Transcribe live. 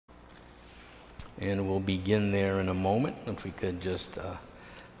and we'll begin there in a moment. If we could just,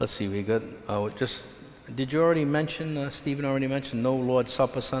 let's see, we got, did you already mention, Stephen already mentioned no Lord's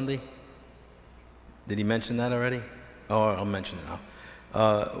Supper Sunday? Did he mention that already? Oh, I'll mention it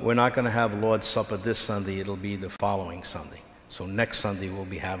now. We're not going to have Lord's Supper this Sunday. It'll be the following Sunday. So next Sunday we'll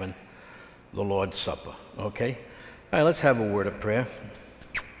be having the Lord's Supper, okay? All right, let's have a word of prayer.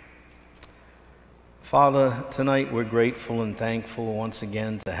 Father, tonight we're grateful and thankful once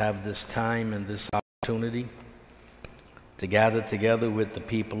again to have this time and this opportunity to gather together with the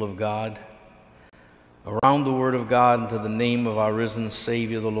people of God around the Word of God and to the name of our risen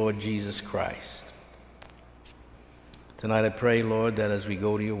Savior, the Lord Jesus Christ. Tonight I pray, Lord, that as we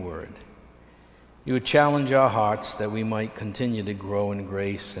go to your Word, you would challenge our hearts that we might continue to grow in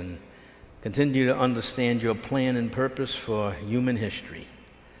grace and continue to understand your plan and purpose for human history,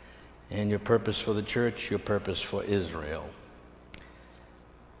 and your purpose for the church, your purpose for Israel,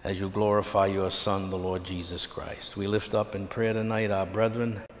 as you glorify your Son, the Lord Jesus Christ. We lift up in prayer tonight our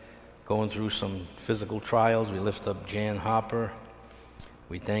brethren going through some physical trials. We lift up Jan Hopper.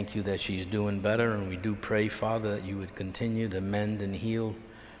 We thank you that she's doing better, and we do pray, Father, that you would continue to mend and heal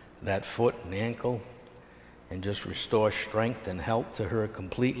that foot and ankle and just restore strength and health to her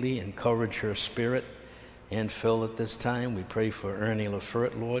completely, encourage her spirit and Phil at this time. We pray for Ernie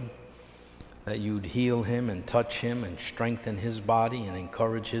LaFert, Lord, that you'd heal him and touch him and strengthen his body and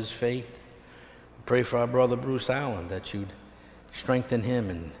encourage his faith. We pray for our brother Bruce Allen, that you'd strengthen him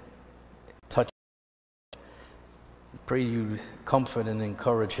and touch him. We pray you'd comfort and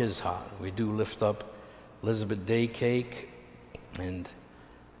encourage his heart. We do lift up Elizabeth Daycake and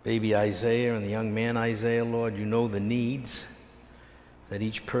baby Isaiah and the young man Isaiah, Lord. You know the needs that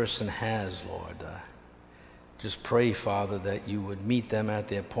each person has, Lord. Just pray, Father, that you would meet them at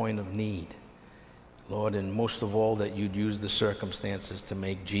their point of need. Lord, and most of all, that you'd use the circumstances to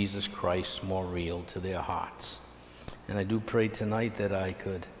make Jesus Christ more real to their hearts. And I do pray tonight that I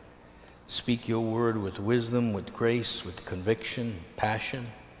could speak your word with wisdom, with grace, with conviction, passion,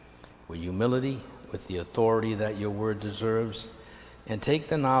 with humility, with the authority that your word deserves, and take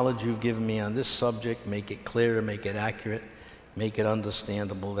the knowledge you've given me on this subject, make it clear, make it accurate, make it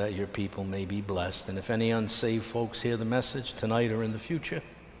understandable, that your people may be blessed. And if any unsaved folks hear the message tonight or in the future,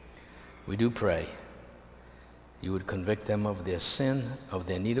 we do pray you would convict them of their sin, of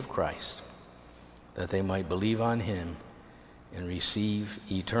their need of Christ, that they might believe on him and receive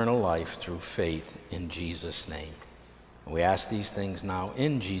eternal life through faith in Jesus' name. And we ask these things now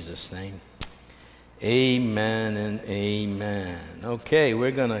in Jesus' name. Amen and amen. Okay,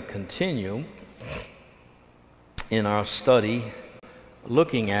 we're going to continue in our study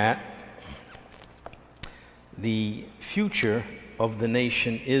looking at the future of the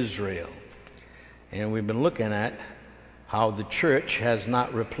nation Israel. And we've been looking at how the church has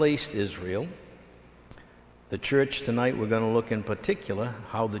not replaced Israel. The church tonight, we're going to look in particular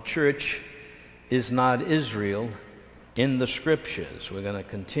how the church is not Israel in the scriptures. We're going to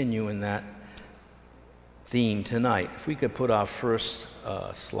continue in that theme tonight. If we could put our first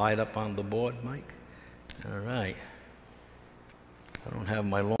slide up on the board, Mike. All right. I don't have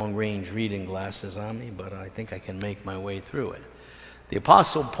my long-range reading glasses on me, but I think I can make my way through it. The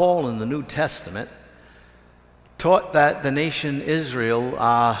Apostle Paul in the New Testament taught that the nation Israel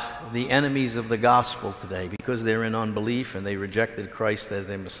are the enemies of the gospel today because they're in unbelief and they rejected Christ as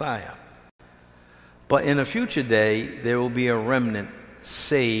their Messiah. But in a future day, there will be a remnant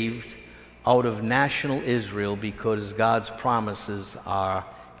saved out of national Israel because God's promises are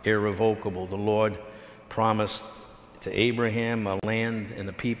irrevocable. The Lord promised to Abraham a land and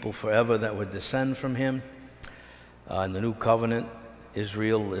a people forever that would descend from him. In the new covenant,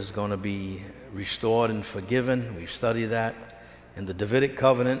 Israel is going to be restored and forgiven. We've studied that. In the Davidic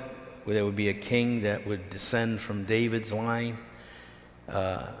covenant, where there would be a king that would descend from David's line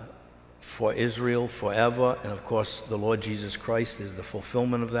for Israel forever. And of course, the Lord Jesus Christ is the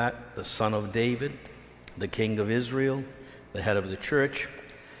fulfillment of that, the Son of David, the King of Israel, the head of the church.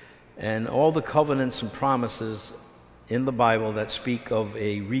 And all the covenants and promises in the Bible that speak of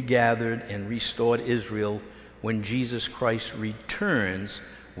a regathered and restored Israel when Jesus Christ returns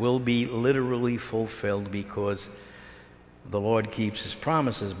will be literally fulfilled because the Lord keeps his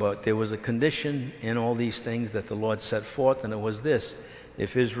promises. But there was a condition in all these things that the Lord set forth, and it was this: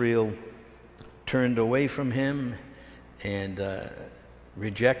 if Israel turned away from him and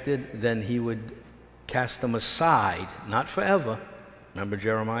rejected, then he would cast them aside, not forever. Remember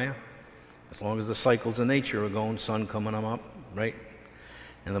Jeremiah? As long as the cycles of nature are going, sun coming up, right?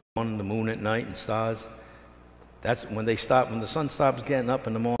 In the morning, the moon at night, and stars. That's when they stop. When the sun stops getting up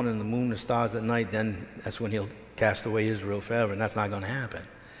in the morning, the moon and stars at night, then that's when he'll cast away Israel forever, and that's not going to happen.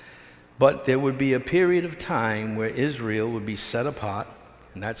 But there would be a period of time where Israel would be set apart,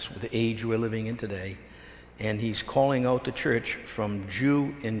 and that's the age we're living in today. And he's calling out the church from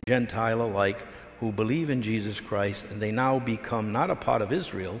Jew and Gentile alike who believe in Jesus Christ, and they now become not a part of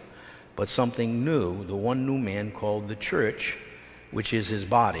Israel, but something new, the one new man called the church, which is his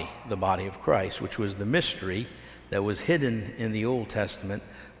body, the body of Christ, which was the mystery that was hidden in the Old Testament,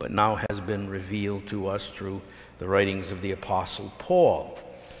 but now has been revealed to us through the writings of the Apostle Paul.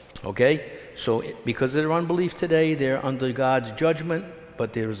 Okay? So because of their unbelief today, they're under God's judgment,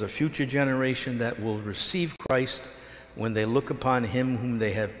 but there is a future generation that will receive Christ when they look upon him whom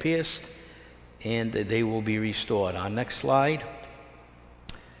they have pierced, and they will be restored. Our next slide.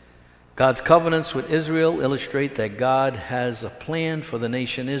 God's covenants with Israel illustrate that God has a plan for the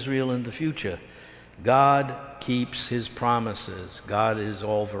nation Israel in the future. God keeps his promises. God is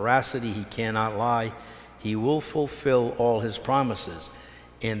all veracity. He cannot lie. He will fulfill all his promises.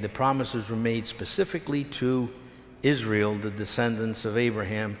 And the promises were made specifically to Israel, the descendants of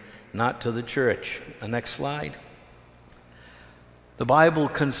Abraham, not to the church. The next slide. The Bible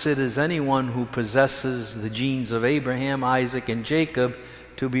considers anyone who possesses the genes of Abraham, Isaac, and Jacob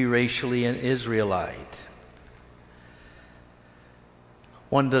to be racially an Israelite.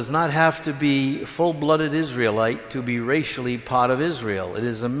 One does not have to be a full-blooded Israelite to be racially part of Israel. It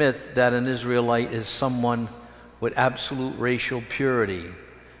is a myth that an Israelite is someone with absolute racial purity.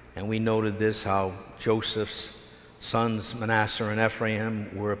 And we noted this, how Joseph's sons, Manasseh and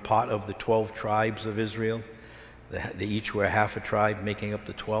Ephraim, were part of the 12 tribes of Israel. They each were half a tribe, making up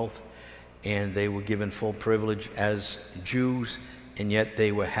the 12th. And they were given full privilege as Jews, and yet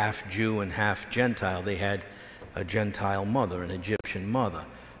they were half Jew and half Gentile. They had a Gentile mother, an Egyptian mother.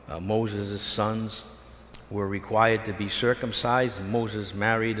 Moses' sons were required to be circumcised, and Moses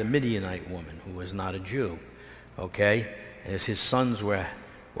married a Midianite woman who was not a Jew. Okay? As his sons were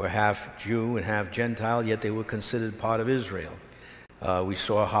half Jew and half Gentile, yet they were considered part of Israel. We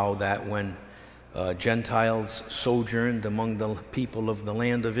saw how that when Gentiles sojourned among the people of the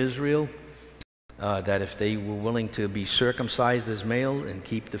land of Israel, that if they were willing to be circumcised as male and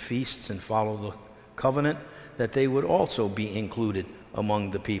keep the feasts and follow the covenant, that they would also be included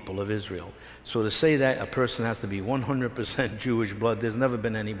among the people of Israel. So to say that a person has to be 100% Jewish blood, there's never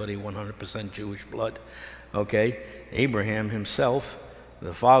been anybody 100% Jewish blood. Okay? Abraham himself,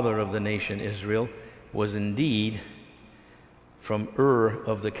 the father of the nation Israel, was indeed from Ur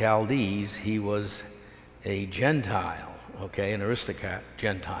of the Chaldees. He was a Gentile, okay, an aristocrat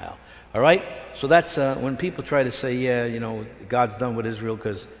Gentile. All right? So that's when people try to say, yeah, you know, God's done with Israel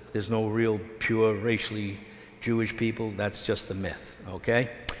because there's no real pure racially Jewish people, that's just a myth,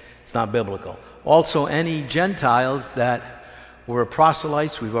 okay? It's not biblical. Also, any Gentiles that were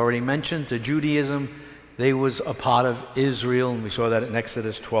proselytes, we've already mentioned, to Judaism, they was a part of Israel, and we saw that in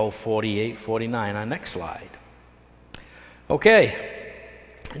Exodus 12:48-49. Our next slide. Okay.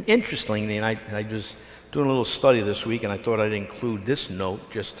 And interestingly, and I was doing a little study this week, and I thought I'd include this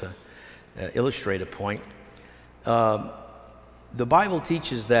note just to illustrate a point. The Bible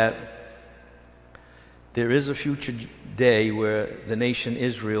teaches that there is a future day where the nation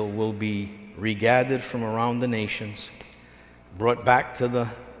Israel will be regathered from around the nations, brought back to the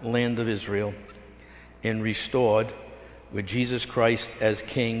land of Israel, and restored with Jesus Christ as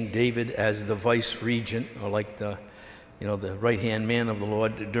king, David as the vice regent, or like the right-hand man of the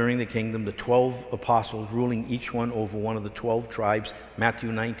Lord during the kingdom, the 12 apostles ruling each one over one of the 12 tribes,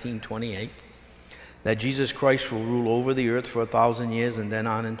 Matthew 19:28, that Jesus Christ will rule over the earth for 1,000 years and then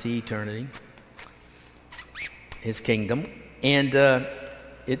on into eternity, his kingdom. And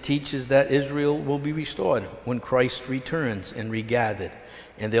it teaches that Israel will be restored when Christ returns and regathered,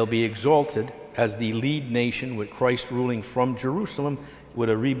 and they'll be exalted as the lead nation with Christ ruling from Jerusalem with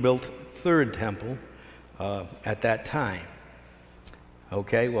a rebuilt third temple at that time.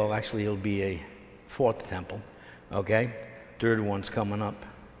 Okay, well actually it'll be a fourth temple. Okay, third one's coming up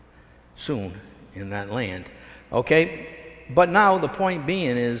soon in that land. Okay, but now the point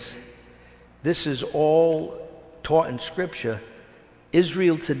being is this is all taught in Scripture.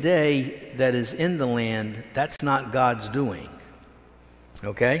 Israel today that is in the land, that's not God's doing.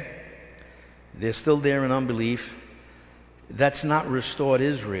 Okay? They're still there in unbelief. That's not restored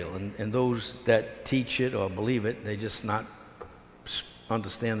Israel. And those that teach it or believe it, they're just not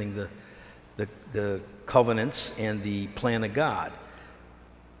understanding the covenants and the plan of God.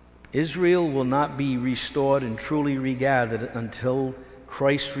 Israel will not be restored and truly regathered until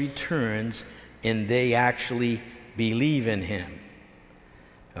Christ returns and they actually believe in him,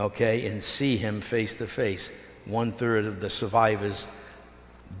 okay, and see him face to face. 1/3 of the survivors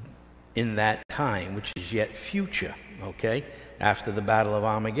in that time, which is yet future, okay, after the Battle of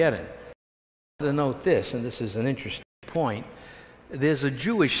Armageddon. to note this, and this is an interesting point. There's a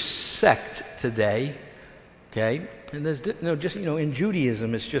Jewish sect today, okay? And there's, in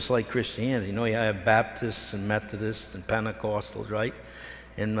Judaism, it's just like Christianity. You have Baptists and Methodists and Pentecostals, right?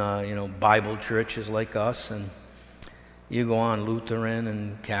 And, Bible churches like us, and you go on Lutheran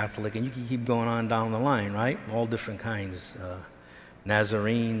and Catholic, and you can keep going on down the line, right? All different kinds,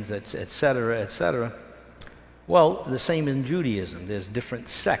 Nazarenes, et cetera, et cetera. Well, the same in Judaism. There's different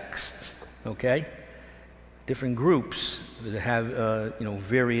sects, okay? Different groups that have,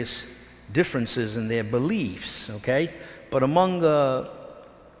 various differences in their beliefs, okay? But among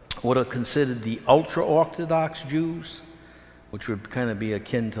what are considered the ultra-Orthodox Jews, which would kind of be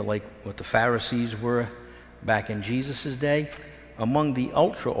akin to like what the Pharisees were back in Jesus' day, among the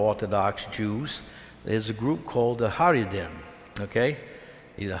ultra-Orthodox Jews, there's a group called the Haredim, okay?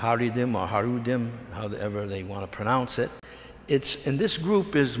 Either Haredim or Harudim, however they want to pronounce it. And this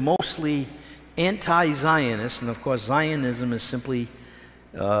group is mostly anti-Zionist, and of course Zionism is simply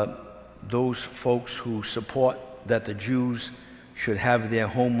those folks who support that the Jews should have their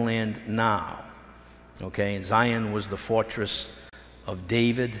homeland now. Okay, and Zion was the fortress of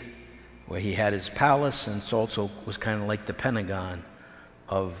David, where he had his palace, and it also was kind of like the Pentagon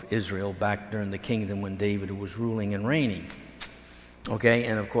of Israel back during the kingdom when David was ruling and reigning. Okay,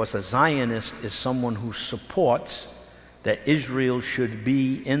 and of course a Zionist is someone who supports that Israel should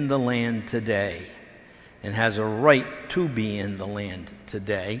be in the land today and has a right to be in the land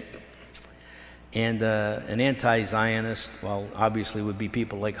today. And an anti-Zionist, well, obviously would be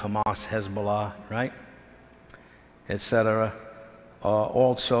people like Hamas, Hezbollah, right, etc.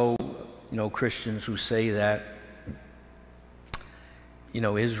 Also, Christians who say that,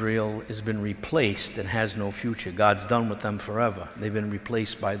 Israel has been replaced and has no future. God's done with them forever. They've been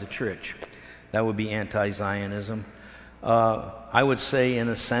replaced by the church. That would be anti-Zionism. I would say, in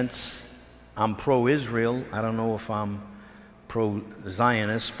a sense, I'm pro-Israel. I don't know if I'm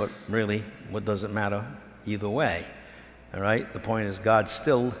pro-Zionist, but really, what does it matter either way? All right? The point is, God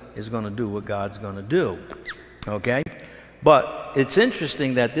still is going to do what God's going to do. Okay? But it's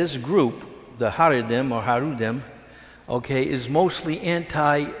interesting that this group, the Haredim or Harudim, okay, is mostly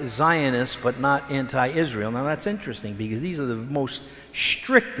anti-Zionist, but not anti-Israel. Now, that's interesting, because these are the most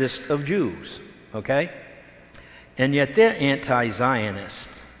strictest of Jews. Okay? And yet they're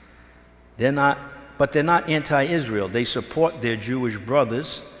anti-Zionist. But they're not anti-Israel. They support their Jewish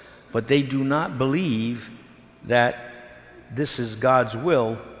brothers, but they do not believe that this is God's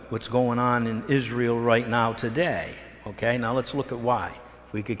will, what's going on in Israel right now today. Okay, now let's look at why.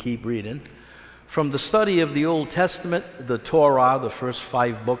 If we could keep reading. From the study of the Old Testament, the Torah, the first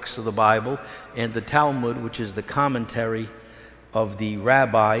 5 books of the Bible, and the Talmud, which is the commentary of the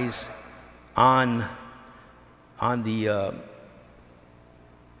rabbis on the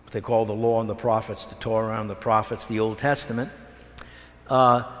they call the law and the prophets, the Torah and the prophets, the Old Testament.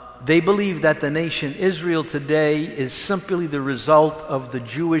 They believe that the nation Israel today is simply the result of the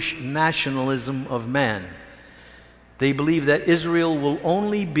Jewish nationalism of men. They believe that Israel will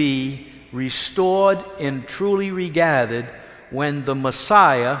only be restored and truly regathered when the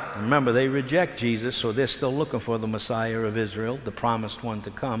Messiah, remember they reject Jesus, so they're still looking for the Messiah of Israel, the promised one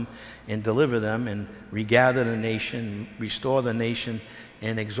to come and deliver them and regather the nation, restore the nation,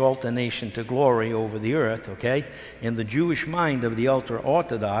 and exalt the nation to glory over the earth, okay? In the Jewish mind of the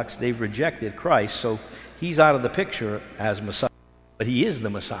ultra-Orthodox, they've rejected Christ, so he's out of the picture as Messiah. But he is the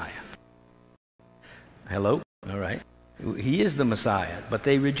Messiah. Hello? All right. He is the Messiah, but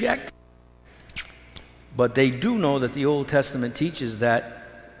they reject. But they do know that the Old Testament teaches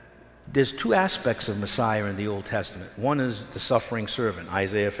that there's 2 aspects of Messiah in the Old Testament. One is the suffering servant,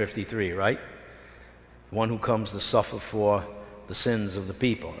 Isaiah 53, right? One who comes to suffer for the sins of the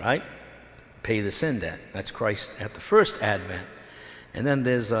people, right? Pay the sin debt. That's Christ at the first advent. And then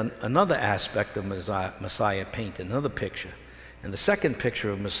there's another aspect of Messiah painted, another picture. And the second picture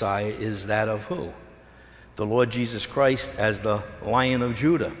of Messiah is that of who? The Lord Jesus Christ as the Lion of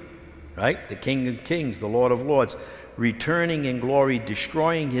Judah, right? The King of Kings, the Lord of Lords, returning in glory,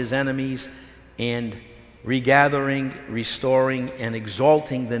 destroying his enemies, and regathering, restoring, and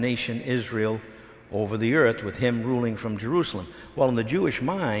exalting the nation Israel over the earth, with him ruling from Jerusalem. Well, in the Jewish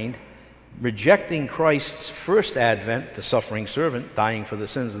mind, rejecting Christ's first advent, the suffering servant, dying for the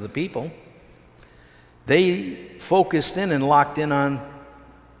sins of the people, they focused in and locked in on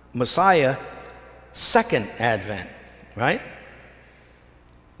Messiah second advent, right?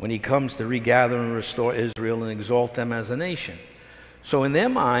 When he comes to regather and restore Israel and exalt them as a nation. So in their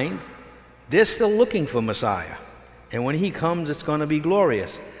mind, they're still looking for Messiah. And when he comes, it's going to be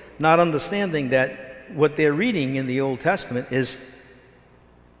glorious. Not understanding that what they're reading in the Old Testament is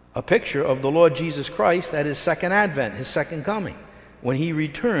a picture of the Lord Jesus Christ at his second advent, his second coming, when he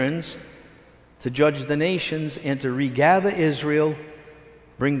returns to judge the nations and to regather Israel,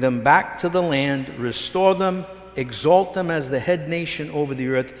 bring them back to the land, restore them, exalt them as the head nation over the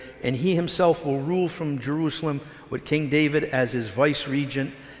earth, and he himself will rule from Jerusalem with King David as his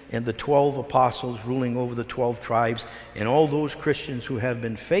vice-regent and the 12 apostles ruling over the 12 tribes, and all those Christians who have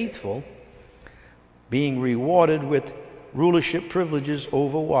been faithful being rewarded with rulership privileges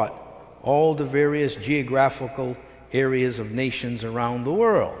over what? All the various geographical areas of nations around the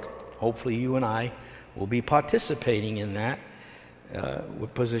world. Hopefully you and I will be participating in that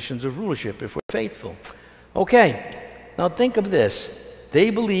with positions of rulership if we're faithful. Okay, now think of this. They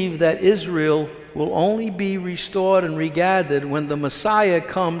believe that Israel will only be restored and regathered when the Messiah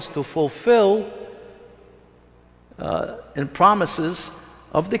comes to fulfill and promises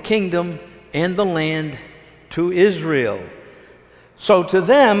of the kingdom and the land to Israel. So to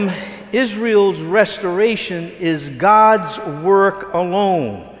them, Israel's restoration is God's work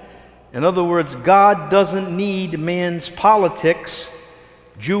alone. In other words, God doesn't need man's politics,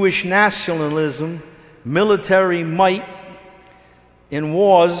 Jewish nationalism, military might, and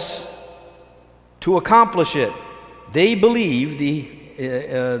wars to accomplish it. They believe,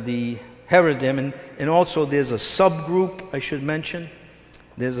 the Haredim, and also there's a subgroup, I should mention.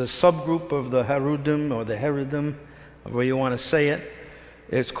 There's a subgroup of the Haredim, or the Haredim, however you want to say it.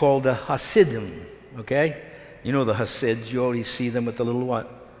 It's called the Hasidim, okay? You know the Hasids, you always see them with the little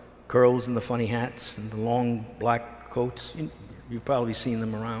what? Curls and the funny hats and the long black coats. You've probably seen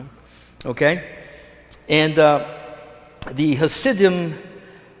them around, okay? And the Hasidim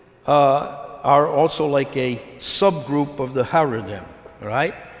are also like a subgroup of the Haredim,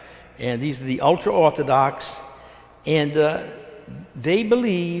 right? And these are the ultra-Orthodox, and they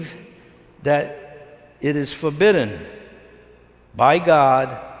believe that it is forbidden by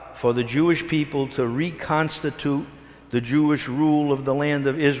God for the Jewish people to reconstitute the Jewish rule of the land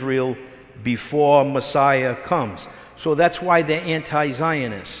of Israel before Messiah comes. So that's why they're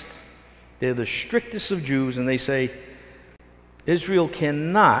anti-Zionist. They're the strictest of Jews, and they say Israel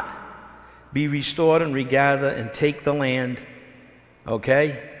cannot be restored and regathered and take the land,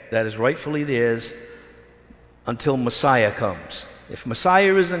 okay, that is rightfully theirs, until Messiah comes. If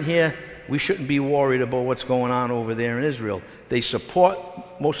Messiah isn't here, we shouldn't be worried about what's going on over there in Israel. They support,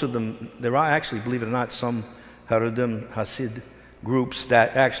 most of them, there are actually, believe it or not, some Haredim, Hasid groups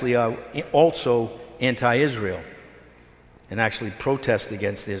that actually are also anti-Israel and actually protest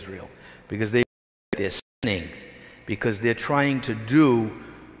against Israel because they're sinning, because they're trying to do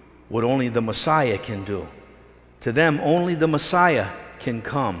what only the Messiah can do. To them, only the Messiah can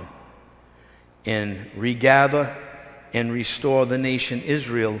come and regather and restore the nation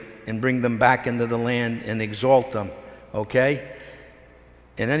Israel and bring them back into the land and exalt them, okay?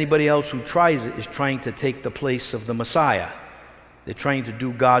 And anybody else who tries it is trying to take the place of the Messiah. They're trying to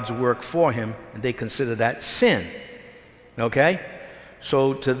do God's work for him, and they consider that sin, okay?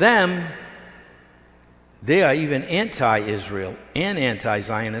 So to them, they are even anti-Israel and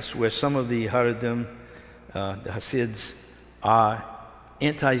anti-Zionists, where some of the Haredim, the Hasids, are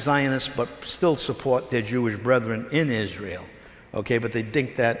anti-Zionists but still support their Jewish brethren in Israel. Okay, but they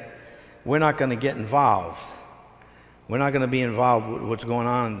think that we're not going to get involved. We're not going to be involved with what's going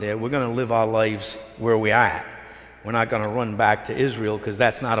on there. We're going to live our lives where we are at. We're not going to run back to Israel because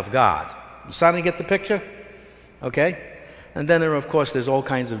that's not of God. You starting to get the picture? Okay? And then, of course, there's all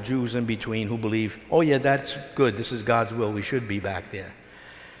kinds of Jews in between who believe, oh yeah, that's good, this is God's will, we should be back there.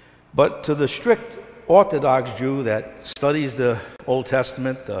 But to the strict Orthodox Jew that studies the Old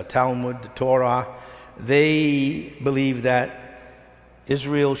Testament, the Talmud, the Torah, they believe that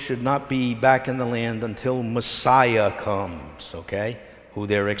Israel should not be back in the land until Messiah comes, okay, who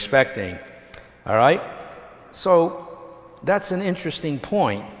they're expecting. All right? So that's an interesting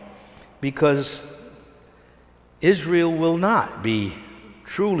point, because Israel will not be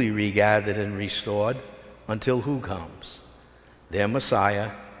truly regathered and restored until who comes? Their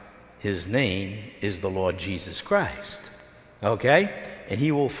Messiah. His name is the Lord Jesus Christ. Okay? And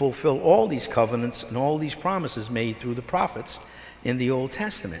he will fulfill all these covenants and all these promises made through the prophets in the Old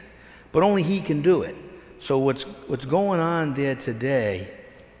Testament. But only he can do it. So what's going on there today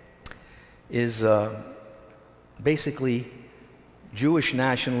is basically Jewish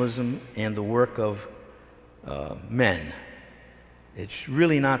nationalism and the work of men. It's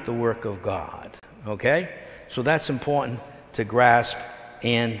really not the work of God. Okay? So that's important to grasp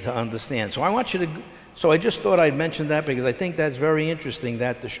and to understand. So I just thought I'd mention that because I think that's very interesting,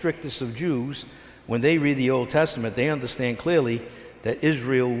 that the strictest of Jews, when they read the Old Testament, they understand clearly that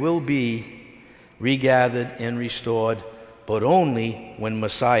Israel will be regathered and restored but only when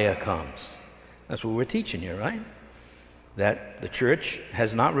Messiah comes. That's what we're teaching here, right? That the church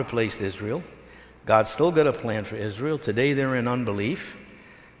has not replaced Israel. God's still got a plan for Israel. Today they're in unbelief,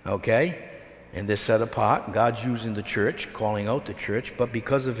 okay? And they're set apart. God's using the church, calling out the church, but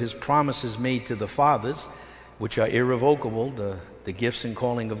because of his promises made to the fathers, which are irrevocable, the gifts and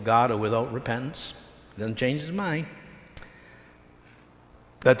calling of God are without repentance. Doesn't change his mind.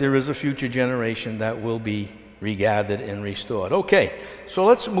 That there is a future generation that will be regathered and restored. Okay, so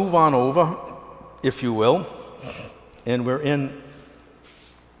let's move on over, if you will. And we're in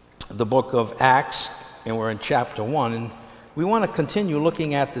the book of Acts, and we're in chapter 1. And we want to continue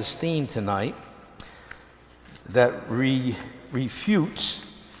looking at this theme tonight that refutes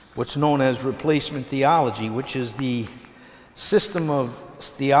what's known as replacement theology, which is the system of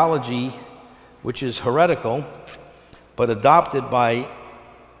theology which is heretical, but adopted by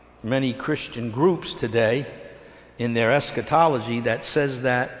many Christian groups today in their eschatology, that says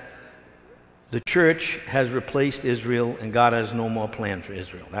that the church has replaced Israel and God has no more plan for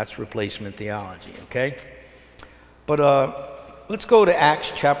Israel. That's replacement theology, okay? But let's go to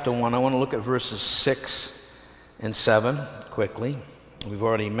Acts chapter 1. I want to look at verses 6 and 7 quickly. We've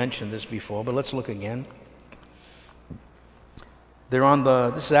already mentioned this before, but let's look again.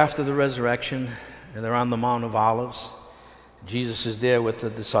 This is after the resurrection, and they're on the Mount of Olives. Jesus is there with the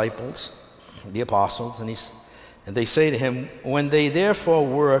disciples, the apostles, and they say to him, when they therefore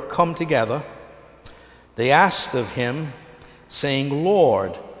were come together, they asked of him, saying,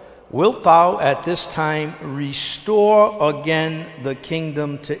 Lord, wilt thou at this time restore again the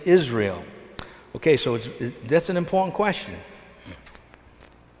kingdom to Israel? Okay, so that's an important question.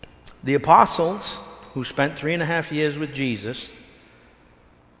 The apostles, who spent 3.5 years with Jesus,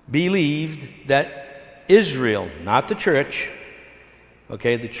 believed that Israel, not the church,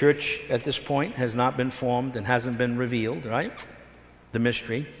 okay, the church at this point has not been formed and hasn't been revealed, right? The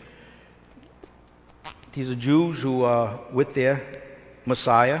mystery. These are Jews who are with their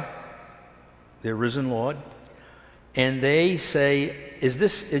Messiah, their risen Lord, and they say,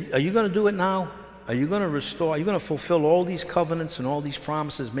 are you going to do it now? Are you going to restore? Are you going to fulfill all these covenants and all these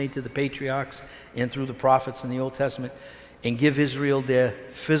promises made to the patriarchs and through the prophets in the Old Testament and give Israel their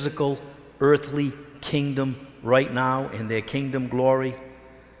physical, earthly kingdom right now and their kingdom glory?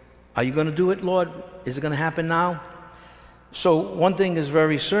 Are you going to do it, Lord? Is it going to happen now? So one thing is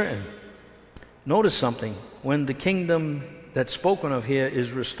very certain. Notice something. When the kingdom that's spoken of here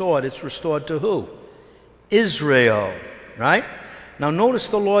is restored, it's restored to who? Israel, right? Now notice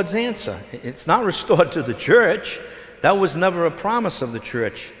the Lord's answer. It's not restored to the church. That was never a promise of the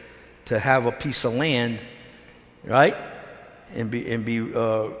church, to have a piece of land, right? And be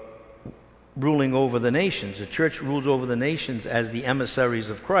ruling over the nations. The church rules over the nations as the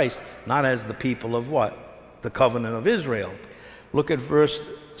emissaries of Christ, not as the people of what? The covenant of Israel. Look at verse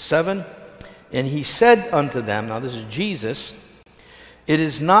 7. And he said unto them, now this is Jesus, it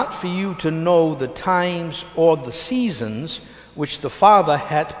is not for you to know the times or the seasons which the Father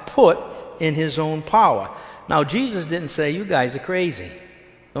hath put in his own power. Now Jesus didn't say, you guys are crazy.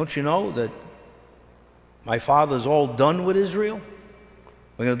 Don't you know that my Father's all done with Israel?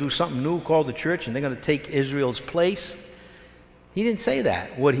 We're going to do something new called the church, and they're going to take Israel's place. He didn't say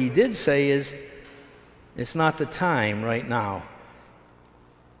that. What he did say is, it's not the time right now.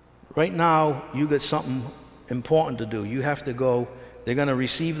 Right now, you got something important to do. You have to go. They're going to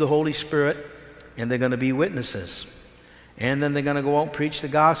receive the Holy Spirit, and they're going to be witnesses. And then they're going to go out and preach the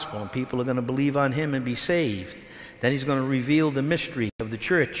gospel, and people are going to believe on him and be saved. Then he's going to reveal the mystery of the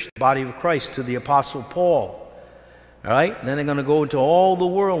church, the body of Christ, to the Apostle Paul. All right? And then they're going to go into all the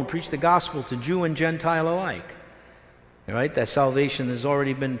world and preach the gospel to Jew and Gentile alike. All right? That salvation has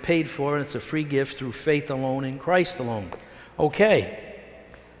already been paid for, and it's a free gift through faith alone in Christ alone. Okay.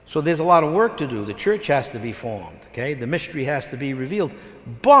 So there's a lot of work to do. The church has to be formed, okay? The mystery has to be revealed.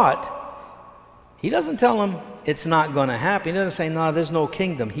 But he doesn't tell them it's not going to happen. He doesn't say, no, there's no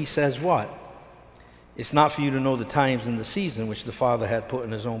kingdom. He says what? It's not for you to know the times and the season which the Father had put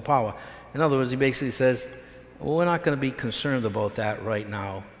in his own power. In other words, he basically says, well, we're not going to be concerned about that right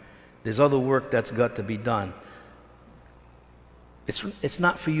now. There's other work that's got to be done. It's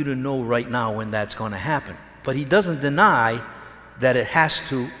not for you to know right now when that's going to happen. But he doesn't deny that it has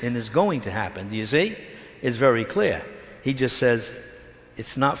to and is going to happen. Do you see? It's very clear. He just says,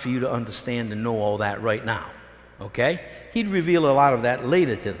 it's not for you to understand and know all that right now. Okay? He'd reveal a lot of that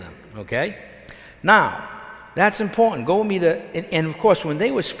later to them. Okay? Now, that's important. Go with me to, and of course, when they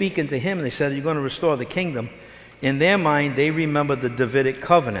were speaking to him, they said, you're going to restore the kingdom. In their mind, they remember the Davidic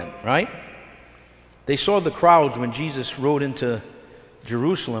covenant, right? They saw the crowds when Jesus rode into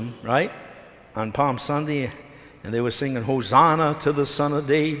Jerusalem, right? On Palm Sunday. and they were singing Hosanna to the Son of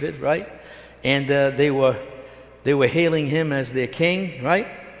David, right? And they were hailing him as their king, right?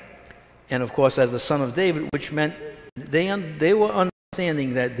 And of course as the Son of David, which meant they were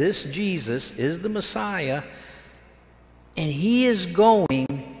understanding that this Jesus is the Messiah, and he is going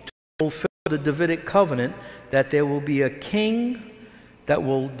to fulfill the Davidic covenant, that there will be a king that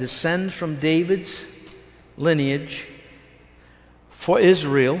will descend from David's lineage for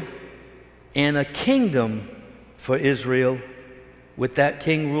Israel, and a kingdom for Israel, with that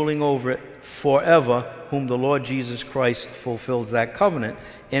king ruling over it forever, whom the Lord Jesus Christ fulfills that covenant.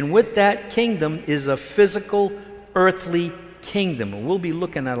 And with that kingdom is a physical, earthly kingdom. And we'll be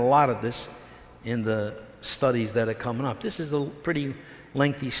looking at a lot of this in the studies that are coming up. This is a pretty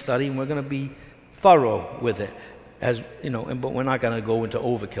lengthy study, and we're going to be thorough with it, as you know, but we're not going to go into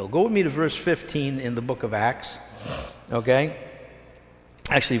overkill. Go with me to verse 15 in the book of Acts, okay?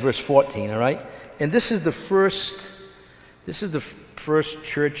 Actually, verse 14, all right? And this is the first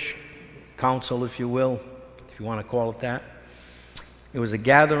church council, if you will, if you want to call it that. It was a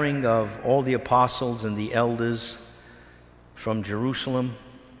gathering of all the apostles and the elders from Jerusalem,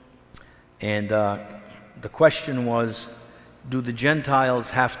 and the question was, do the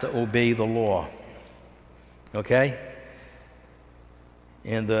Gentiles have to obey the law? Okay?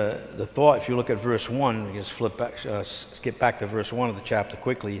 And the thought, if you look at verse 1, you just skip back to verse 1 of the chapter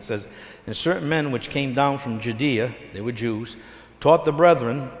quickly. It says, and certain men which came down from Judea, they were Jews, taught the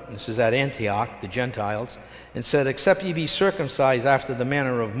brethren, this is at Antioch, the Gentiles, and said, except ye be circumcised after the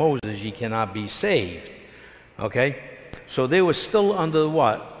manner of Moses, ye cannot be saved. Okay? So they were still under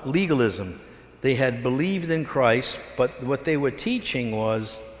what? Legalism. They had believed in Christ, but what they were teaching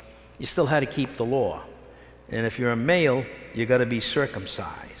was you still had to keep the law. And if you're a male, you got to be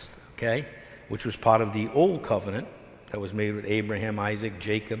circumcised, okay? Which was part of the old covenant that was made with Abraham, Isaac,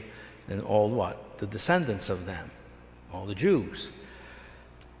 Jacob, and all what? The descendants of them, all the Jews.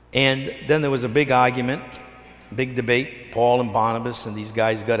 And then there was a big argument, big debate. Paul and Barnabas and these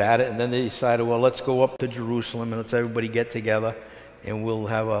guys got at it, and then they decided, well, let's go up to Jerusalem and let's everybody get together, and we'll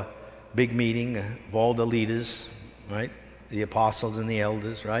have a big meeting of all the leaders, right? The apostles and the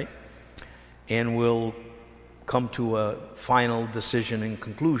elders, right? And we'll come to a final decision and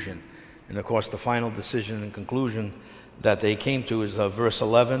conclusion. And of course, the final decision and conclusion that they came to is verse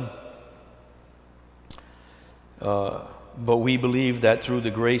 11. But we believe that through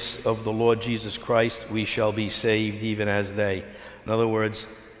the grace of the Lord Jesus Christ, we shall be saved even as they. In other words,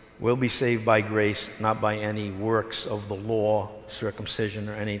 we'll be saved by grace, not by any works of the law, circumcision,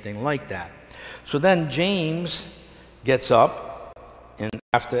 or anything like that. So then James gets up, and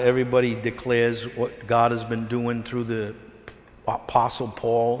after everybody declares what God has been doing through the Apostle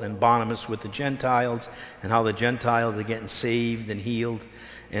Paul and Barnabas with the Gentiles, and how the Gentiles are getting saved and healed,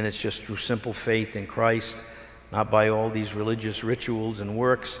 and it's just through simple faith in Christ, not by all these religious rituals and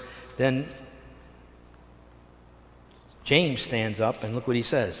works, then James stands up, and look what he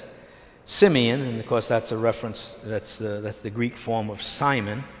says. Simeon, and of course that's a reference, that's the Greek form of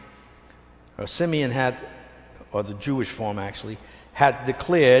Simon, or Simeon had, or the Jewish form actually, had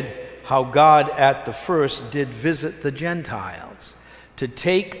declared how God at the first did visit the Gentiles to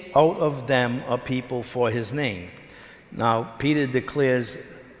take out of them a people for his name. Now Peter declares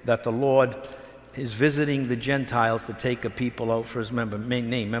that the Lord is visiting the Gentiles to take a people out for his name.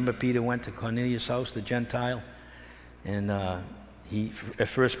 Remember Peter went to Cornelius' house, the Gentile, and at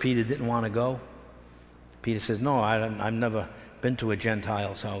first Peter didn't want to go. Peter says, no, I've never been to a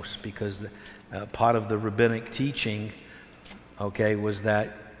Gentile's house, because part of the rabbinic teaching, okay, was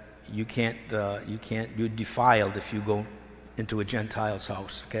that you're defiled if you go into a Gentile's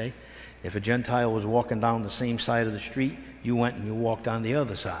house, okay? If a Gentile was walking down the same side of the street, you went and you walked on the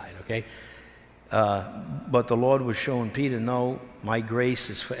other side, okay? But the Lord was showing Peter, no, my grace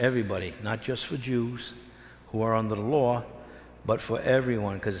is for everybody, not just for Jews who are under the law, but for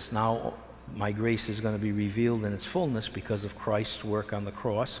everyone, because it's now my grace is going to be revealed in its fullness because of Christ's work on the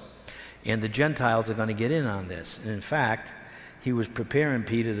cross, and the Gentiles are going to get in on this. And in fact, he was preparing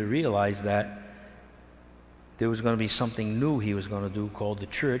Peter to realize that there was going to be something new he was going to do called the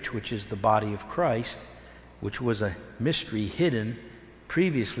church, which is the body of Christ, which was a mystery hidden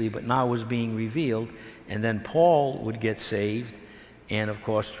previously, but now was being revealed. And then Paul would get saved, and of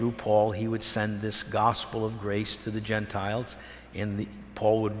course through Paul he would send this gospel of grace to the Gentiles, and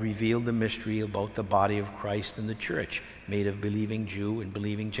Paul would reveal the mystery about the body of Christ and the church, made of believing Jew and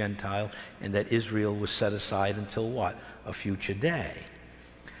believing Gentile, and that Israel was set aside until what? A future day.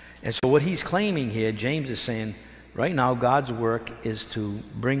 And so what he's claiming here, James is saying, right now God's work is to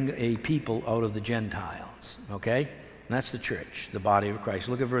bring a people out of the Gentiles, okay? And that's the church, the body of Christ.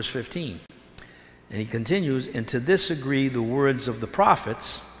 Look at verse 15. And he continues, and to this agree the words of the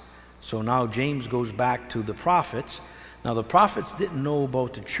prophets. So now James goes back to the prophets. Now the prophets didn't know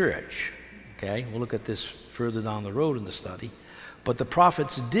about the church. Okay, we'll look at this further down the road in the study. But the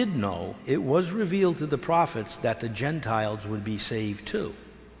prophets did know, it was revealed to the prophets that the Gentiles would be saved too.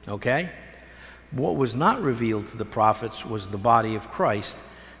 Okay? What was not revealed to the prophets was the body of Christ,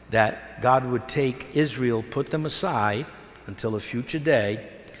 that God would take Israel, put them aside until a future day,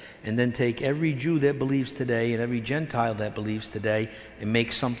 and then take every Jew that believes today and every Gentile that believes today and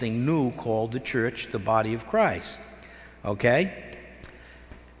make something new called the church, the body of Christ. Okay?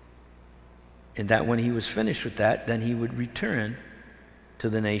 And that when he was finished with that, then he would return to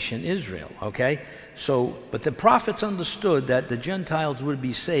the nation Israel. Okay? So, but the prophets understood that the Gentiles would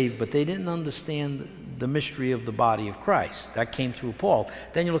be saved, but they didn't understand the mystery of the body of Christ. That came through Paul.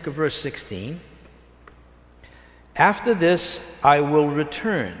 Then you look at verse 16. After this I will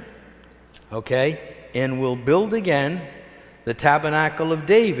return, okay, and will build again the tabernacle of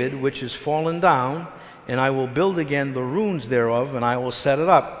David, which is fallen down, and I will build again the ruins thereof, and I will set it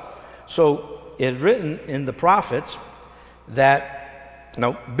up. So it's written in the prophets that,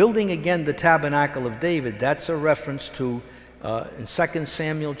 now, building again the tabernacle of David, that's a reference to in 2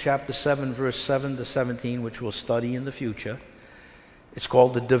 Samuel chapter 7, verse 7 to 17, which we'll study in the future. It's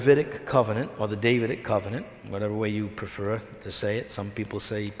called the Davidic covenant, or the Davidic covenant, whatever way you prefer to say it. Some people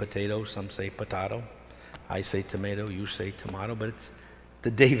say potato, some say potato. I say tomato, you say tomato, but it's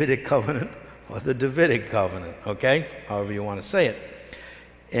the Davidic covenant or the Davidic covenant, okay? However you want to say it.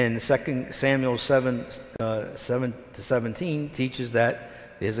 And 2 Samuel 7 to 17 teaches that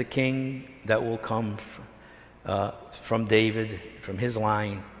there's a king that will come from David, from his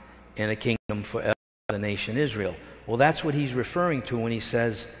line, and a kingdom for the nation Israel. Well, that's what he's referring to when he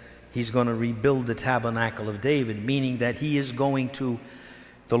says he's going to rebuild the tabernacle of David, meaning that he is going to,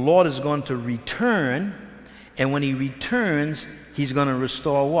 the Lord is going to return, and when he returns, he's going to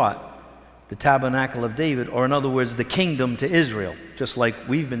restore what? The tabernacle of David, or in other words, the kingdom to Israel, just like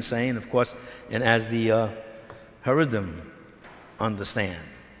we've been saying, of course, and as the Haredim understand,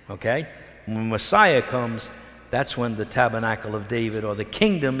 okay? When Messiah comes, that's when the tabernacle of David, or the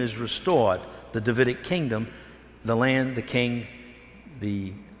kingdom, is restored, the Davidic kingdom, the land, the king,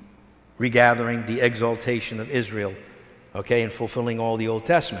 the regathering, the exaltation of Israel, okay, and fulfilling all the Old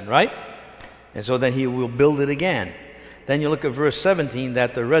Testament, right? And so then he will build it again. Then you look at verse 17,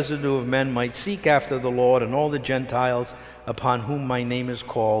 that the residue of men might seek after the Lord, and all the Gentiles upon whom my name is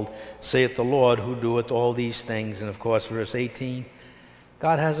called, saith the Lord, who doeth all these things. And of course, verse 18,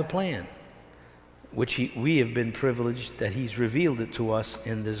 God has a plan, which we have been privileged that he's revealed it to us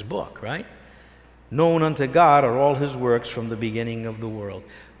in this book, right? Known unto God are all his works from the beginning of the world.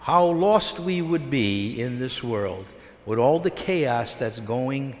 How lost we would be in this world with all the chaos that's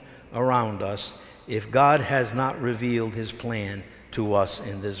going around us if God has not revealed his plan to us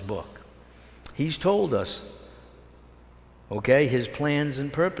in this book. He's told us, okay, his plans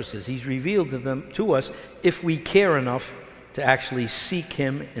and purposes. He's revealed them to us if we care enough to actually seek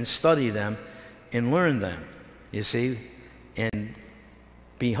him and study them and learn them, you see, and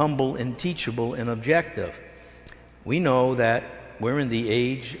be humble and teachable and objective. We know that we're in the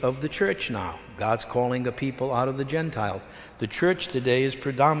age of the church now. God's calling a people out of the Gentiles. The church today is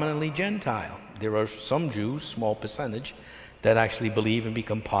predominantly Gentile. There are some Jews, small percentage, that actually believe and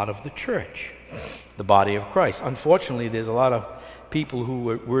become part of the church, the body of Christ. Unfortunately, there's a lot of people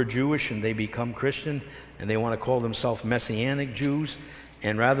who were Jewish and they become Christian and they want to call themselves Messianic Jews,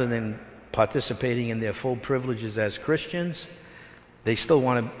 and rather than participating in their full privileges as Christians, they still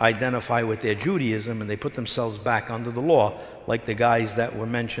want to identify with their Judaism, and they put themselves back under the law, like the guys that were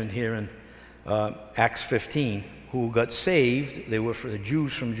mentioned here in Acts 15, who got saved. They were for the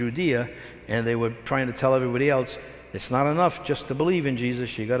Jews from Judea, and they were trying to tell everybody else, it's not enough just to believe in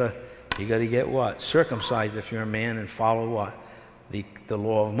Jesus. You gotta get what? Circumcised if you're a man, and follow what? The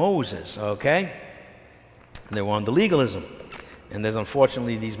law of Moses, okay? And they were under legalism. And there's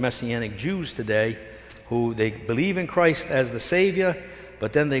unfortunately these Messianic Jews today who they believe in Christ as the Savior,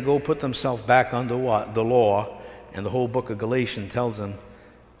 but then they go put themselves back under what? The law. And the whole book of Galatians tells them,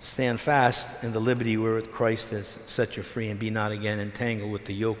 stand fast in the liberty wherewith Christ has set you free, and be not again entangled with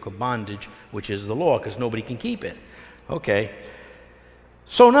the yoke of bondage, which is the law, because nobody can keep it. Okay.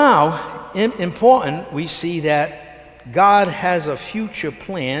 So now, important, we see that God has a future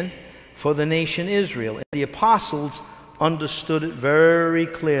plan for the nation Israel. And the apostles understood it very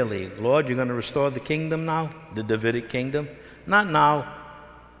clearly. Lord, you're going to restore the kingdom now, the Davidic kingdom. Not now.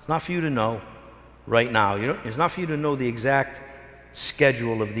 It's not for you to know right now. It's not for you to know the exact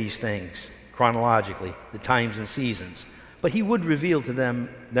schedule of these things chronologically, the times and seasons. But he would reveal to them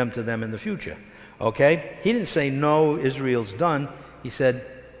in the future. Okay? He didn't say, no, Israel's done. He said,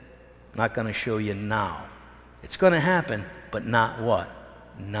 not going to show you now. It's going to happen, but not what?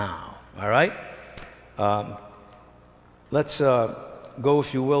 Now. All right? Let's go,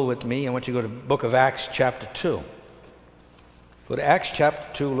 if you will, with me. I want you to go to the book of Acts chapter 2. Go to Acts chapter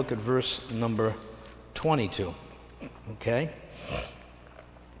 2, look at verse number 22. Okay?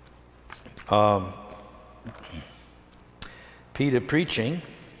 Peter preaching,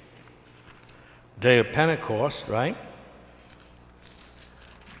 day of Pentecost, right?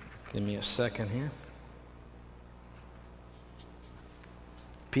 Give me a second here.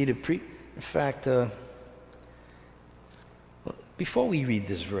 In fact, before we read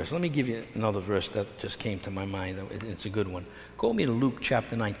this verse, let me give you another verse that just came to my mind. It's a good one. Go with me to Luke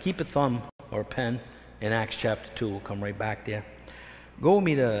chapter 9. Keep a thumb or a pen in Acts chapter 2. We'll come right back there. Go with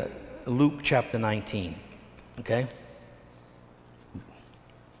me to Luke chapter 19. Okay?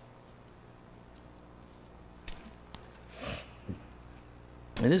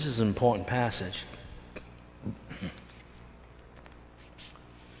 And this is an important passage.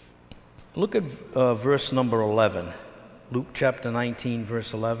 Look at verse number 11. Luke chapter 19,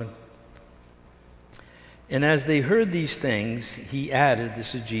 verse 11. And as they heard these things, he added,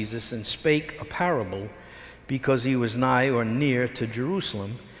 this is Jesus, and spake a parable, because he was nigh or near to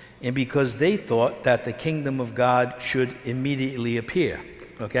Jerusalem, and because they thought that the kingdom of God should immediately appear.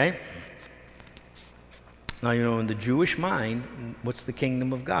 Okay? Now, you know, in the Jewish mind, what's the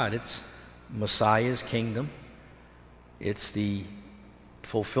kingdom of God? It's Messiah's kingdom. It's the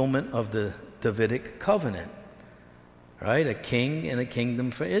fulfillment of the Davidic covenant, right? A king and a kingdom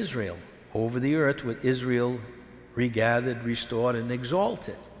for Israel over the earth, with Israel regathered, restored, and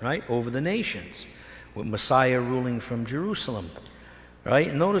exalted, right? Over the nations, with Messiah ruling from Jerusalem, right?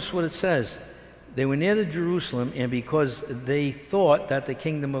 And notice what it says. They were near to Jerusalem, and because they thought that the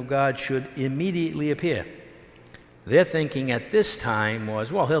kingdom of God should immediately appear. Their thinking at this time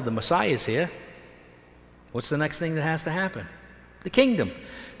was, well, hell, the Messiah's here. What's the next thing that has to happen? The kingdom.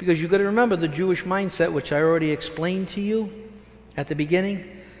 Because you've got to remember the Jewish mindset, which I already explained to you at the beginning.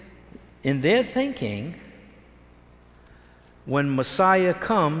 In their thinking, when Messiah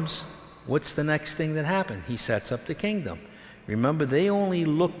comes, what's the next thing that happens? He sets up the kingdom. Remember, they only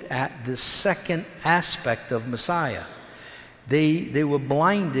looked at the second aspect of Messiah. They were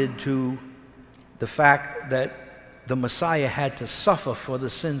blinded to the fact that the Messiah had to suffer for the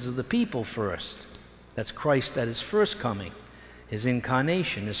sins of the people first. That's Christ at his first coming, his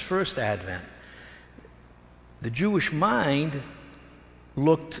incarnation, his first advent. The Jewish mind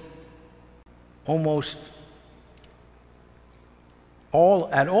looked almost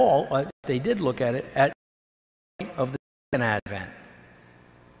they did look at it at the point of the second advent.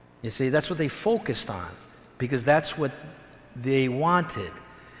 You see, that's what they focused on, because that's what they wanted.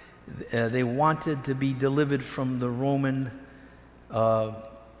 They wanted to be delivered from the Roman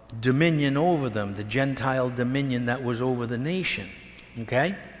dominion over them, the Gentile dominion that was over the nation.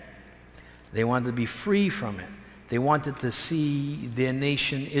 Okay? They wanted to be free from it. They wanted to see their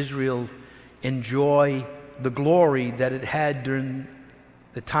nation, Israel, enjoy the glory that it had during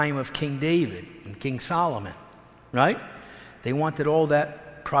the time of King David and King Solomon. Right? They wanted all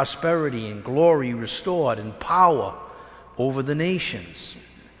that prosperity and glory restored and power over the nations.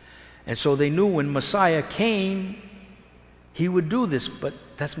 And so they knew when Messiah came, he would do this, but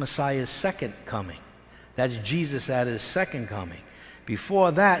that's Messiah's second coming. That's Jesus at his second coming.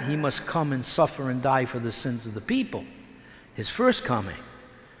 Before that, he must come and suffer and die for the sins of the people. His first coming.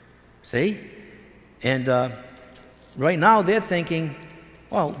 See? And right now they're thinking,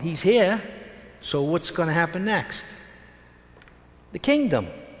 well, he's here, so what's going to happen next? The kingdom,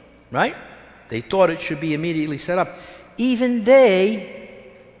 right? They thought it should be immediately set up. Even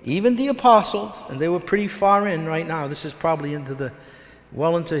the apostles, and they were pretty far in right now. This is probably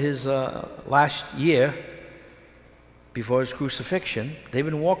well into his last year before his crucifixion. They've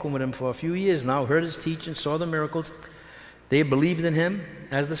been walking with him for a few years now, heard his teaching, saw the miracles. They believed in him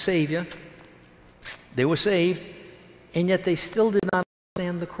as the Savior. They were saved, and yet they still did not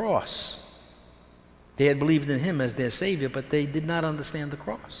understand the cross. They had believed in him as their Savior, but they did not understand the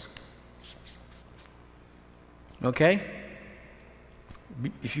cross. Okay?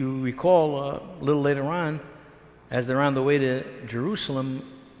 If you recall, a little later on, as they're on the way to Jerusalem,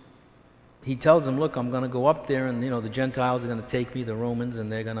 he tells them, look, I'm going to go up there, and, the Gentiles are going to take me, the Romans,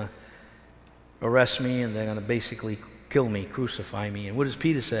 and they're going to arrest me, and they're going to basically kill me, crucify me. And what does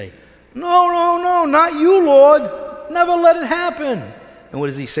Peter say? No, not you, Lord. Never let it happen. And what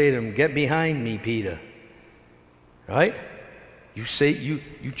does he say to him? Get behind me, Peter. Right? You say you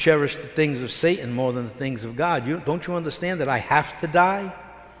cherish the things of Satan more than the things of God. Don't you understand that I have to die?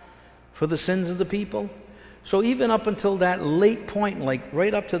 for the sins of the people. So even up until that late point, like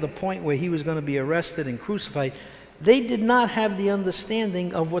right up to the point where he was going to be arrested and crucified, they did not have the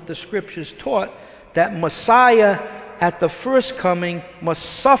understanding of what the scriptures taught, that Messiah at the first coming must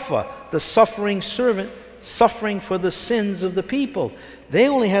suffer, the suffering servant, suffering for the sins of the people. They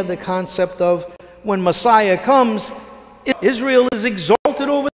only had the concept of when Messiah comes, Israel is exalted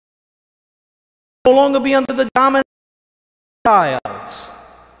over, no longer be under the dominant Gentiles,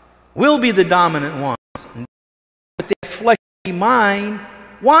 will be the dominant ones. And what their fleshly mind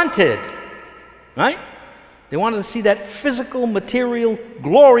wanted, right? They wanted to see that physical, material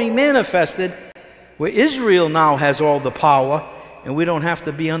glory manifested, where Israel now has all the power, and we don't have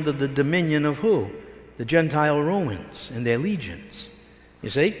to be under the dominion of who? The Gentile Romans and their legions. You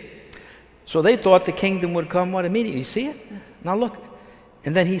see? So they thought the kingdom would come, what, immediately? You see it? Now look.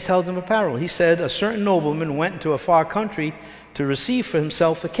 And then he tells them a parable. He said, a certain nobleman went into a far country to receive for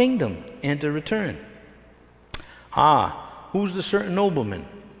himself a kingdom and to return. Ah, who's the certain nobleman?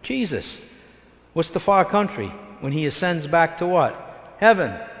 Jesus. What's the far country? When he ascends back to what?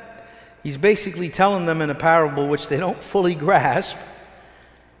 Heaven. He's basically telling them in a parable, which they don't fully grasp,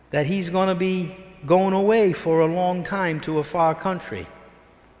 that he's going to be going away for a long time to a far country.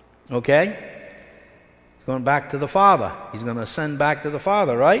 Okay? He's going back to the Father. He's going to ascend back to the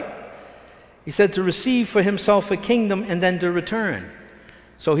Father, right? He said to receive for himself a kingdom and then to return.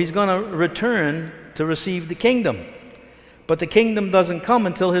 So he's going to return to receive the kingdom. But the kingdom doesn't come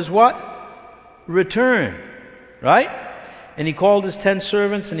until his what? Return. Right? And he called his 10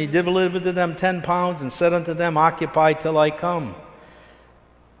 servants, and he delivered to them 10 pounds, and said unto them, occupy till I come.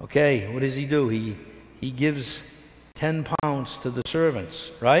 Okay, what does he do? He gives 10 pounds to the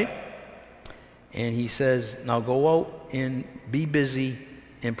servants, right? And he says, now go out and be busy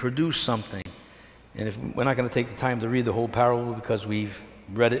and produce something. And if we're not going to take the time to read the whole parable because we've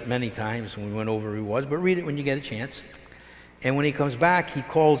read it many times when we went over who he was, but read it when you get a chance. And when he comes back, he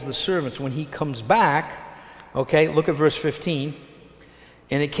calls the servants. When he comes back, okay, look at verse 15.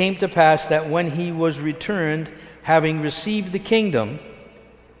 And it came to pass that when he was returned, having received the kingdom,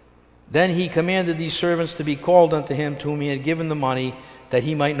 then he commanded these servants to be called unto him, to whom he had given the money, that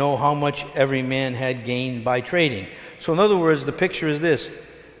he might know how much every man had gained by trading. So in other words, the picture is this.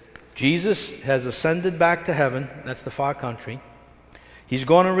 Jesus has ascended back to heaven. That's the far country. He's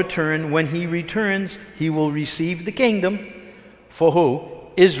going to return. When he returns, he will receive the kingdom. For who?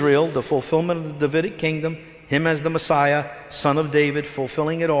 Israel, the fulfillment of the Davidic kingdom. Him as the Messiah, son of David,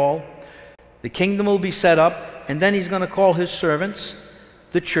 fulfilling it all. The kingdom will be set up, and then he's going to call his servants,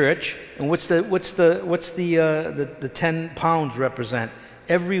 the church. And what's the 10 pounds represent?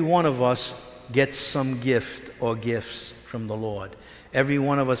 Every one of us gets some gift or gifts from the Lord. Every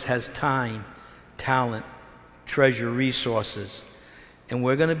one of us has time, talent, treasure, resources. And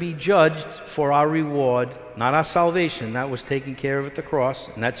we're going to be judged for our reward, not our salvation. That was taken care of at the cross,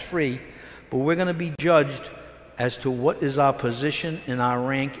 and that's free. But we're going to be judged as to what is our position and our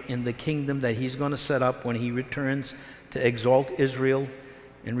rank in the kingdom that he's going to set up when he returns to exalt Israel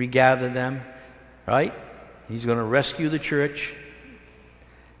and regather them, right? He's going to rescue the church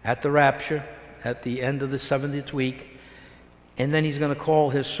at the rapture, at the end of the 70th week. And then he's going to call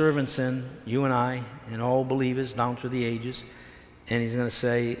his servants in, you and I, and all believers down through the ages. And he's going to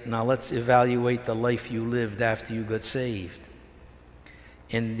say, now let's evaluate the life you lived after you got saved.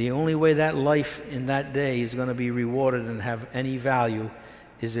 And the only way that life in that day is going to be rewarded and have any value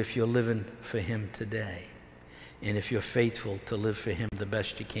is if you're living for him today. And if you're faithful to live for him the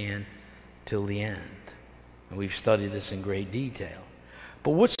best you can till the end. And we've studied this in great detail.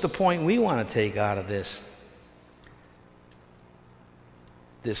 But what's the point we want to take out of this?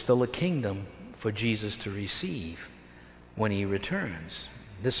 There's still a kingdom for Jesus to receive when he returns.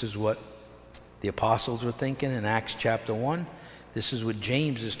 This is what the apostles were thinking in Acts chapter 1. This is what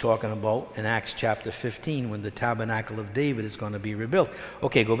James is talking about in Acts chapter 15 when the tabernacle of David is going to be rebuilt.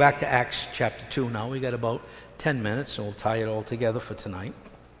 Okay, go back to Acts chapter 2 now. We got about 10 minutes, and we'll tie it all together for tonight.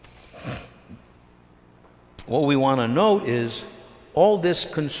 What we want to note is all this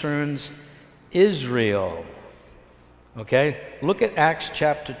concerns Israel. Okay? Look at Acts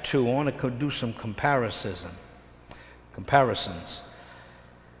chapter 2. I want to do some comparisons.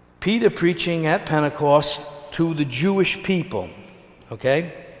 Peter preaching at Pentecost to the Jewish people.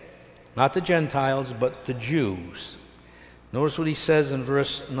 Okay? Not the Gentiles, but the Jews. Notice what he says in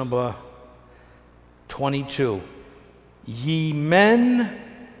verse number 22. Ye men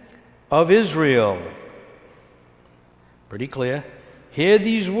of Israel. Pretty clear. Hear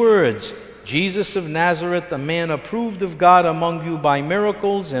these words. Jesus of Nazareth, a man approved of God among you by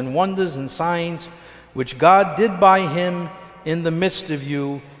miracles and wonders and signs, which God did by him in the midst of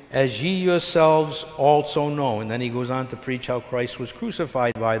you, as ye yourselves also know. And then he goes on to preach how Christ was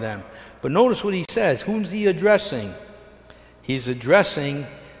crucified by them. But notice what he says. Whom's he addressing? He's addressing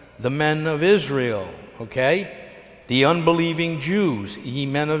the men of Israel, okay? The unbelieving Jews, ye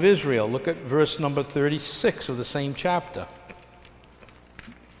men of Israel. Look at verse number 36 of the same chapter.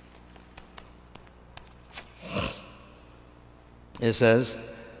 It says,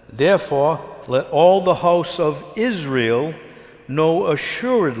 therefore, let all the house of Israel know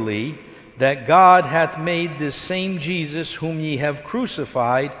assuredly that God hath made this same Jesus whom ye have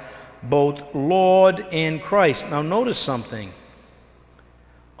crucified, both Lord and Christ. Now notice something.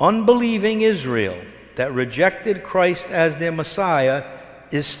 Unbelieving Israel that rejected Christ as their Messiah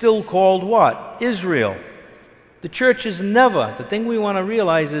is still called what? Israel. The church is never, the thing we want to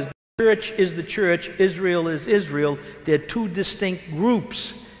realize is the church is the church, Israel is Israel. They're two distinct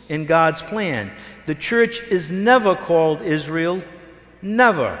groups in God's plan. The church is never called Israel,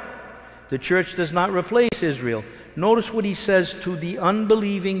 never. The church does not replace Israel. Notice what he says to the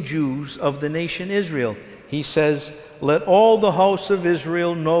unbelieving Jews of the nation Israel. He says, let all the house of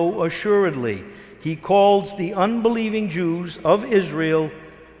Israel know assuredly. He calls the unbelieving Jews of Israel,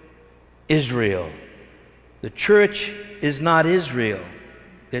 Israel. The church is not Israel.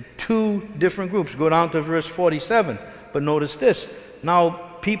 They're two different groups. Go down to verse 47. But notice this. Now,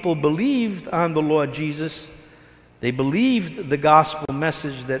 people believed on the Lord Jesus. They believed the gospel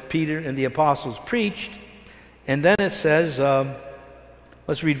message that Peter and the apostles preached. And then it says,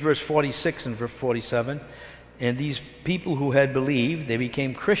 let's read verse 46 and verse 47. And these people who had believed, they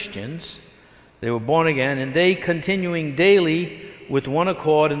became Christians. They were born again. And they, continuing daily with one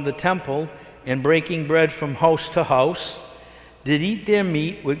accord in the temple and breaking bread from house to house, did eat their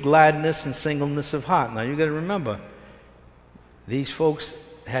meat with gladness and singleness of heart. Now, you've got to remember, these folks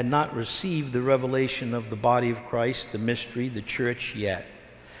had not received the revelation of the body of Christ, the mystery, the church yet.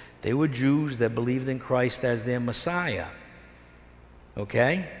 They were Jews that believed in Christ as their Messiah.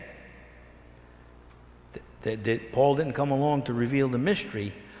 Okay? Paul didn't come along to reveal the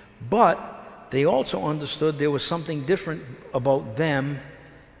mystery, but they also understood there was something different about them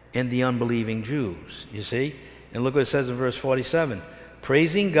and the unbelieving Jews, you see? And look what it says in verse 47.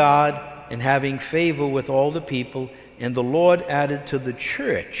 Praising God and having favor with all the people, and the Lord added to the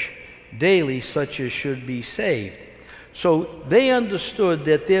church daily such as should be saved. So they understood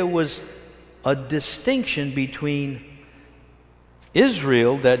that there was a distinction between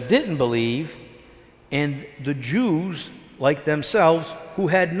Israel that didn't believe and the Jews like themselves who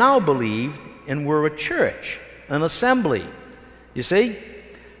had now believed and were a church, an assembly. You see?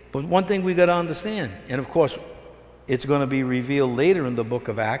 But one thing we got to understand, and of course it's going to be revealed later in the book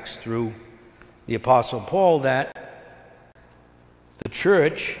of Acts through the Apostle Paul, that the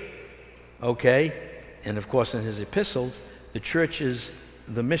church, okay, and of course in his epistles, the church is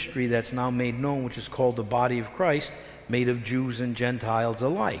the mystery that's now made known, which is called the body of Christ, made of Jews and Gentiles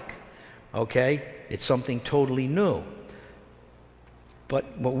alike. Okay? It's something totally new.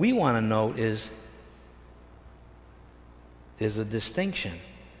 But what we want to note is there's a distinction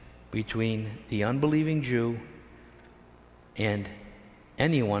between the unbelieving Jew and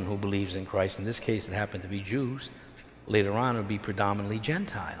anyone who believes in Christ. In this case, it happened to be Jews. Later on, it would be predominantly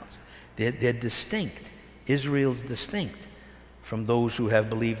Gentiles. They're distinct. Israel's distinct from those who have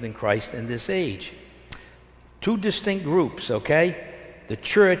believed in Christ in this age. Two distinct groups, okay? The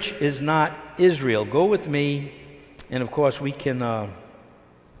church is not Israel. Go with me, and of course we can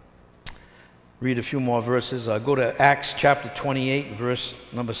read a few more verses. Go to Acts chapter 28, verse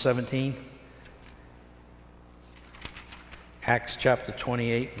number 17. Acts chapter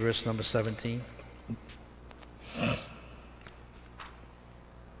 28, verse number 17.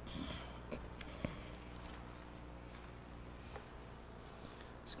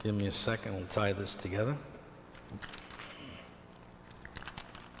 Just give me a second, we'll tie this together.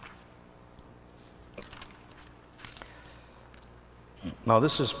 Now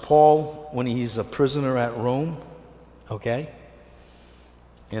this is Paul when he's a prisoner at Rome, okay?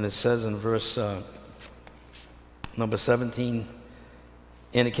 And it says in verse number 17,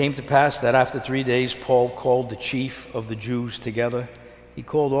 and it came to pass that after 3 days Paul called the chief of the Jews together. He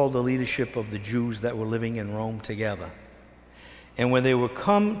called all the leadership of the Jews that were living in Rome together. And when they were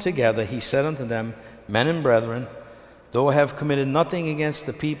come together, he said unto them, Men and brethren, though I have committed nothing against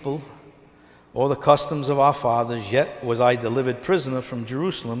the people or the customs of our fathers, yet was I delivered prisoner from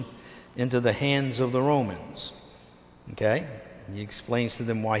Jerusalem into the hands of the Romans. Okay? He explains to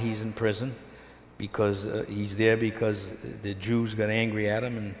them why he's in prison. Because he's there because the Jews got angry at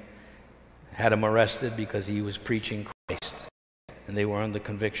him and had him arrested because he was preaching Christ. And they were under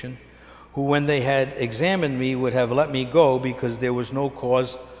conviction. Who, when they had examined me, would have let me go because there was no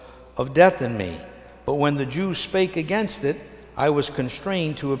cause of death in me. But when the Jews spake against it, I was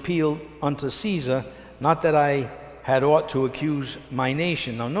constrained to appeal unto Caesar, not that I had ought to accuse my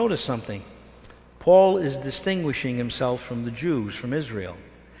nation. Now notice something. Paul is distinguishing himself from the Jews, from Israel.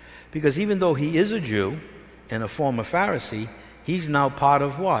 Because even though he is a Jew and a former Pharisee, he's now part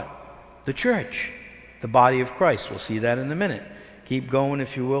of what? The church, the body of Christ. We'll see that in a minute. Keep going,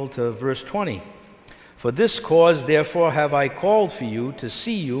 if you will, to verse 20. For this cause, therefore, have I called for you, to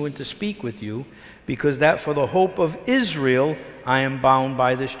see you and to speak with you, because that for the hope of Israel I am bound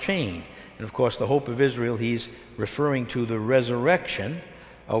by this chain. And of course, the hope of Israel, he's referring to the resurrection,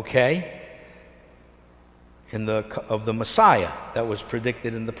 okay, of the Messiah that was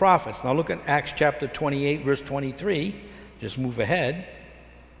predicted in the prophets. Now look at Acts chapter 28, verse 23. Just move ahead.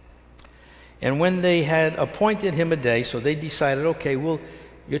 And when they had appointed him a day, so they decided, okay,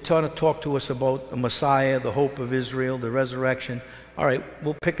 you're trying to talk to us about the Messiah, the hope of Israel, the resurrection. All right,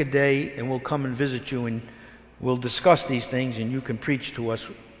 we'll pick a day and we'll come and visit you and we'll discuss these things and you can preach to us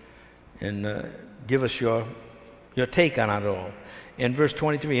and give us your take on it all. In verse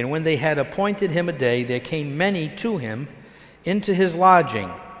 23, and when they had appointed him a day, there came many to him into his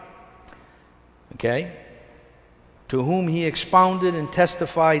lodging, okay, to whom he expounded and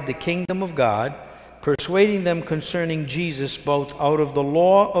testified the kingdom of God, persuading them concerning Jesus, both out of the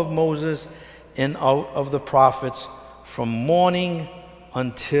law of Moses and out of the prophets, from morning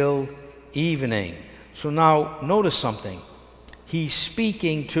until evening. So now, notice something. He's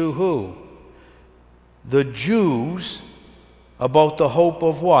speaking to who? The Jews, about the hope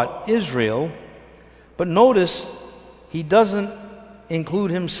of what? Israel. But notice, he doesn't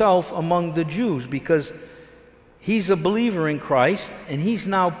include himself among the Jews, because he's a believer in Christ, and he's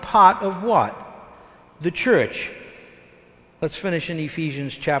now part of what? The church. Let's finish in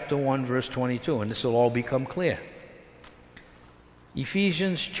Ephesians chapter 1, verse 22, and this will all become clear.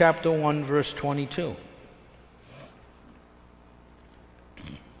 Ephesians chapter 1, verse 22.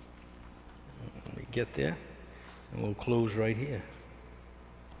 Let me get there, and we'll close right here.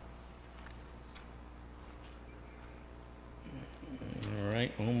 All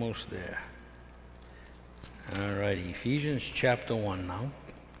right, almost there. All right, Ephesians chapter 1 now.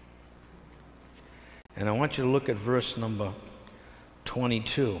 And I want you to look at verse number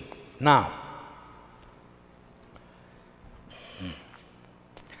 22. Now,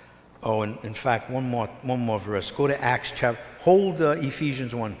 and in fact, one more verse. Go to Acts chapter. Hold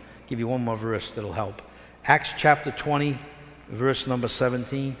Ephesians 1. Give you one more verse that'll help. Acts chapter 20, verse number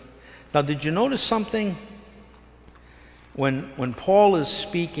 17. Now, did you notice something? When Paul is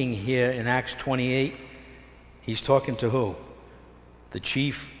speaking here in Acts 28, he's talking to who? The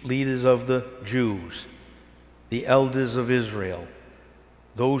chief leaders of the Jews, the elders of Israel,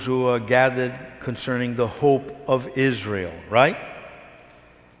 those who are gathered concerning the hope of Israel, right?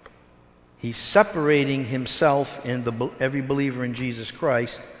 He's separating himself and every believer in Jesus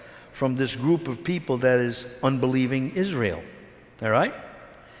Christ from this group of people that is unbelieving Israel, all right?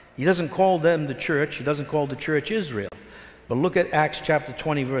 He doesn't call them the church. He doesn't call the church Israel. But look at Acts chapter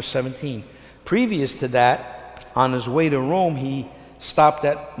 20, verse 17. Previous to that, on his way to Rome, he stopped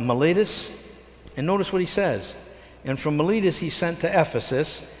at Miletus, and notice what he says. And from Miletus he sent to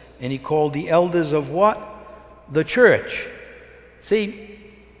Ephesus, and he called the elders of what? The church. See,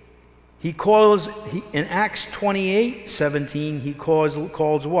 in Acts 28, 17, he calls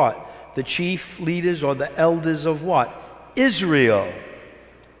what? The chief leaders or the elders of what? Israel.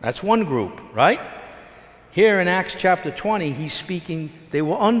 That's one group, right? Here in Acts chapter 20, he's speaking, they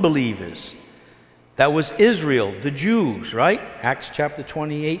were unbelievers. That was Israel, the Jews, right? Acts chapter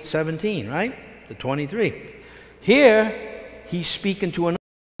 28, 17, right? To 23. Here, he's speaking to another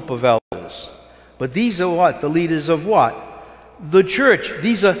group of elders. But these are what? The leaders of what? The church.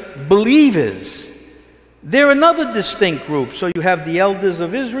 These are believers. They're another distinct group. So you have the elders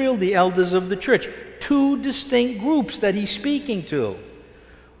of Israel, the elders of the church. Two distinct groups that he's speaking to.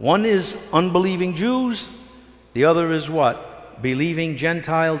 One is unbelieving Jews. The other is what? Believing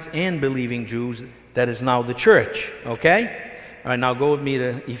Gentiles and believing Jews. That is now the church. Okay? All right, now go with me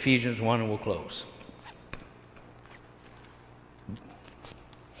to Ephesians 1 and we'll close.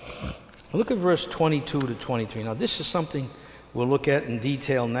 Look at verse 22 to 23. Now this is something we'll look at in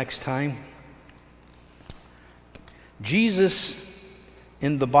detail next time. Jesus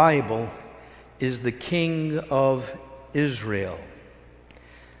in the Bible is the King of Israel.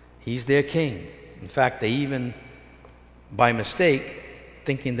 He's their king. In fact, they even, by mistake,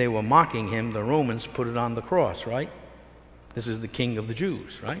 thinking they were mocking him, the Romans put it on the cross, right? This is the King of the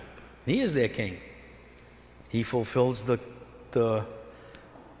Jews, right? He is their king. He fulfills the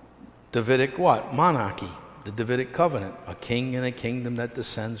Davidic what? Monarchy. the Davidic covenant, a king and a kingdom that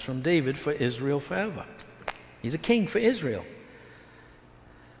descends from David for Israel forever. He's a king for Israel.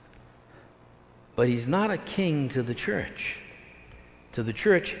 But he's not a king to the church. To the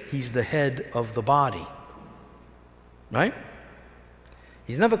church, he's the head of the body. Right?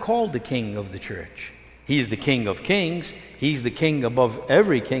 He's never called the king of the church. He's the King of Kings. He's the king above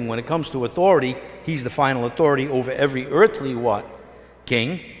every king. When it comes to authority, he's the final authority over every earthly what?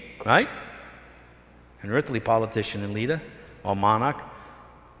 King, right? An earthly politician and leader or monarch.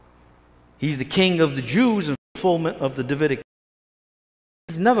 He's the king of the Jews in fulfillment of the Davidic.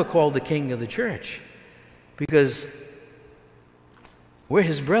 He's never called the king of the church because we're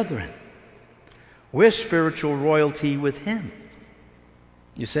his brethren. We're spiritual royalty with him.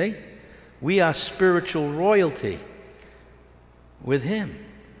 You see? We are spiritual royalty with him. The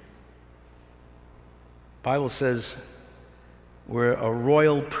Bible says we're a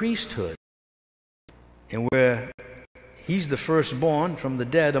royal priesthood. And he's the firstborn from the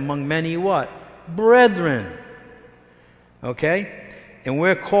dead among many what? Brethren. Okay? And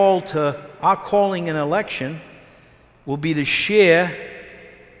we're called to, our calling and election will be to share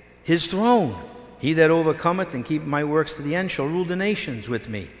his throne. He that overcometh and keep my works to the end shall rule the nations with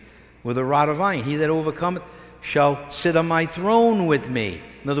me with a rod of iron. He that overcometh shall sit on my throne with me.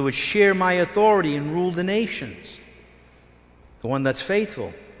 In other words, share my authority and rule the nations. The one that's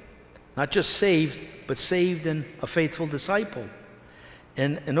faithful. Not just saved, but saved and a faithful disciple.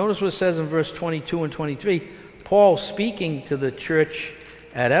 And notice what it says in verse 22 and 23. Paul, speaking to the church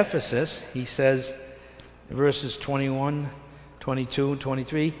at Ephesus, he says, verses 21, 22, and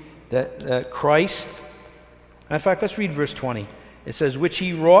 23, that Christ, in fact, let's read verse 20. It says, which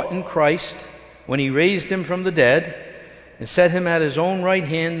he wrought in Christ when he raised him from the dead and set him at his own right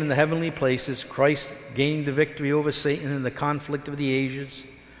hand in the heavenly places. Christ, gaining the victory over Satan in the conflict of the ages,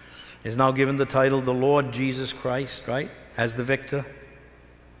 is now given the title the Lord Jesus Christ, right, as the victor.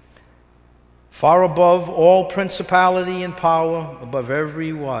 Far above all principality and power, above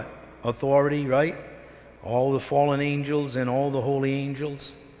every what? Authority, right? All the fallen angels and all the holy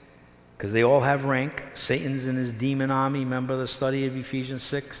angels. Because they all have rank. Satan's in his demon army. Remember the study of Ephesians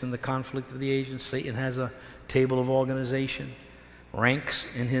 6 and the conflict of the ages? Satan has a table of organization. Ranks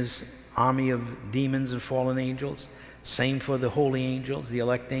in his army of demons and fallen angels. Same for the holy angels, the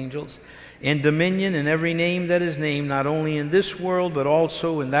elect angels. And dominion in every name that is named, not only in this world, but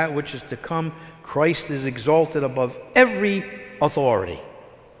also in that which is to come. Christ is exalted above every authority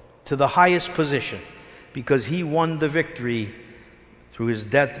to the highest position because he won the victory through his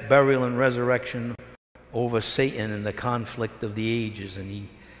death, burial, and resurrection over Satan in the conflict of the ages. And he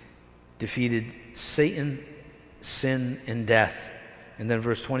defeated Satan, sin, and death. And then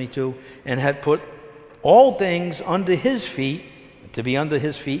verse 22, and had put all things under his feet. To be under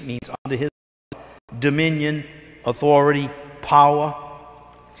his feet means under his dominion, authority, power.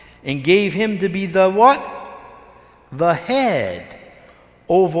 And gave him to be the what? The head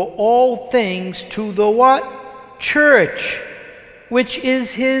over all things to the what? Church, which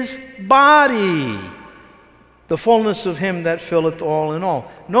is his body, the fullness of him that filleth all in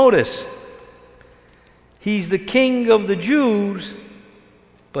all. Notice, he's the king of the Jews,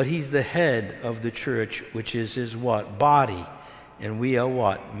 but he's the head of the church, which is his what? Body. And we are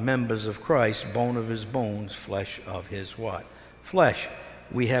what? Members of Christ, bone of his bones, flesh of his what? Flesh.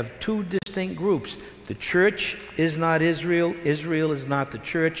 We have two distinct groups. The church is not Israel. Israel is not the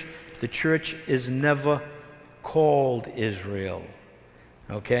church. The church is never called Israel.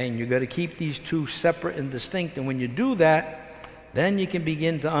 Okay? And you've got to keep these two separate and distinct. And when you do that, then you can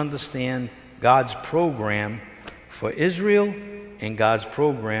begin to understand God's program for Israel and God's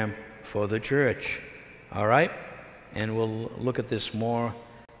program for the church. All right? And we'll look at this more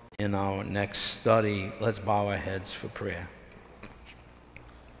in our next study. Let's bow our heads for prayer.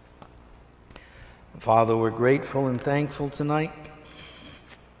 Father, we're grateful and thankful tonight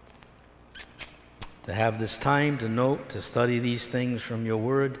to have this time to note, to study these things from your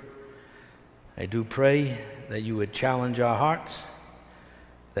word. I do pray that you would challenge our hearts,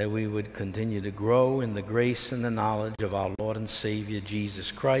 that we would continue to grow in the grace and the knowledge of our Lord and Savior,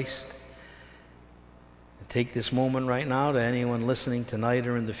 Jesus Christ. Take this moment right now to anyone listening tonight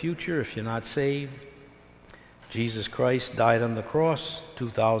or in the future, if you're not saved. Jesus Christ died on the cross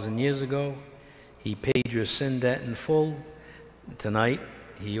 2,000 years ago. He paid your sin debt in full. Tonight,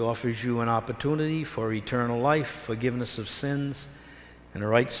 he offers you an opportunity for eternal life, forgiveness of sins, and a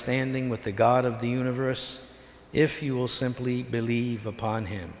right standing with the God of the universe, if you will simply believe upon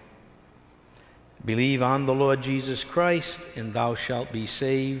him. Believe on the Lord Jesus Christ, and thou shalt be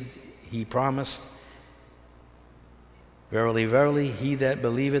saved. He promised, verily, verily, he that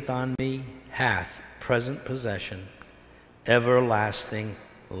believeth on me hath present possession, everlasting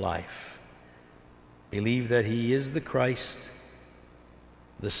life. Believe that he is the Christ,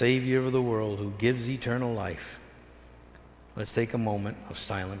 the Savior of the world who gives eternal life. Let's take a moment of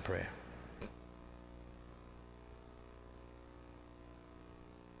silent prayer.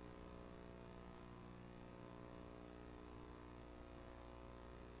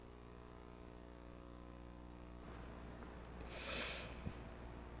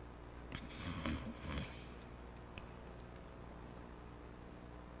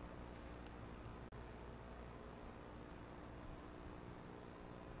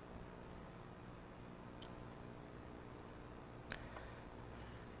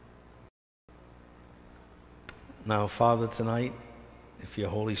 Now, Father, tonight, if your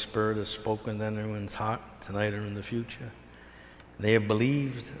Holy Spirit has spoken to anyone's heart tonight or in the future, they have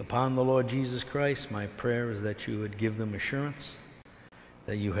believed upon the Lord Jesus Christ, my prayer is that you would give them assurance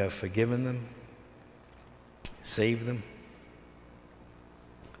that you have forgiven them, saved them.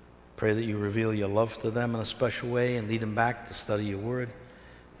 Pray that you reveal your love to them in a special way and lead them back to study your word.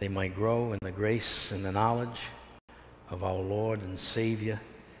 They might grow in the grace and the knowledge of our Lord and Savior,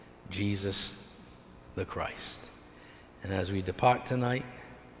 Jesus the Christ. And as we depart tonight,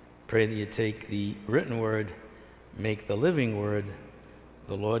 pray that you take the written word, make the living word,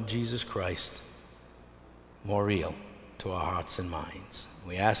 the Lord Jesus Christ, more real to our hearts and minds.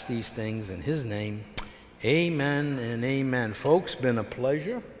 We ask these things in his name. Amen and amen. Folks, been a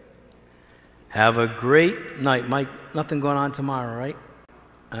pleasure. Have a great night. Mike, nothing going on tomorrow, right?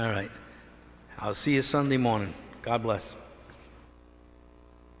 All right. I'll see you Sunday morning. God bless.